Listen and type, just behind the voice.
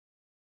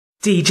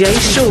DJ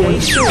Sean in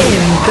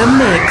the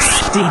mix.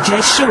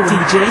 DJ Sean.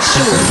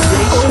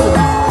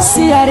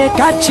 See how they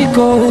catch you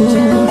go.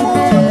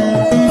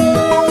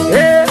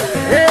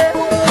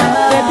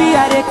 Baby,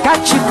 how they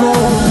catch you go.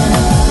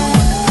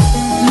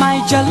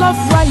 My jollof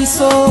rice,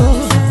 oh,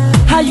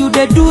 how you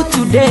they do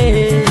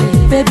today,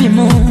 baby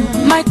mo?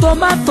 My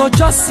tomato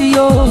just see,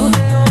 oh,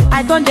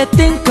 I don't they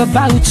think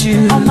about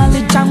you.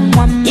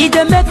 It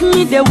they make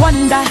me they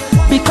wonder,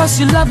 because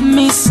you love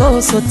me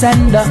so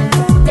tender.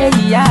 Hey,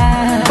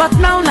 yeah. But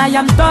now I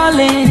am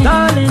darling,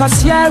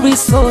 cause here is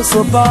so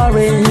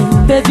boring,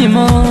 baby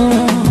mo.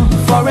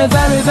 For a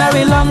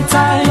very long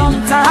time,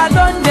 I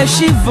done the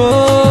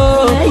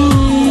shiver,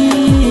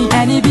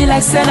 and it be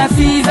like Senna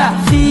fever.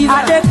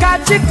 I dey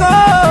catch a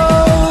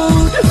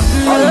cold,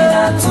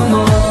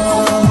 tomorrow.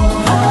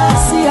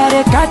 See I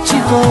dey catch a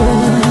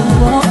cold,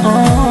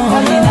 tomorrow.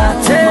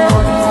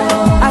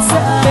 I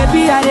said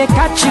baby I dey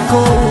catch a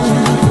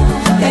cold.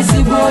 Yes,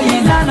 boy,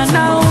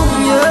 now.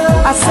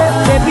 I said,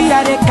 baby,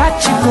 I dey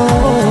catch you go.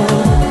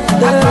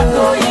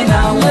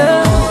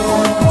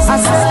 I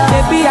said,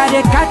 baby, I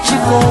dey catch you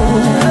go.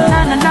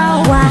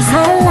 Now.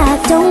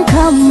 Wahala don't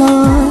come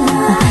on.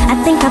 I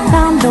think I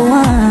found the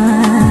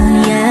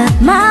one. Yeah,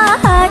 my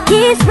heart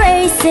keeps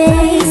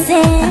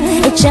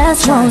racing. It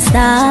just won't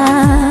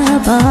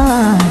stop.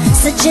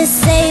 So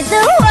just say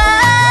the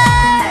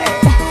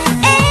word.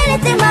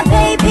 Anything my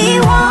baby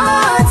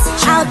wants,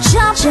 I'll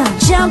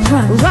jump,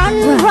 run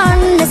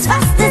as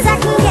fast as I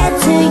can get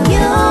to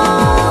you.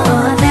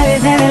 For a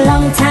very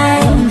long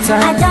time,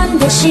 I done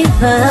the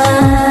shiver,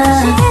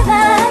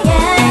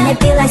 yeah. And it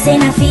be like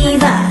Senna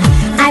fever.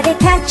 I dey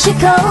catch a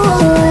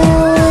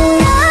cold.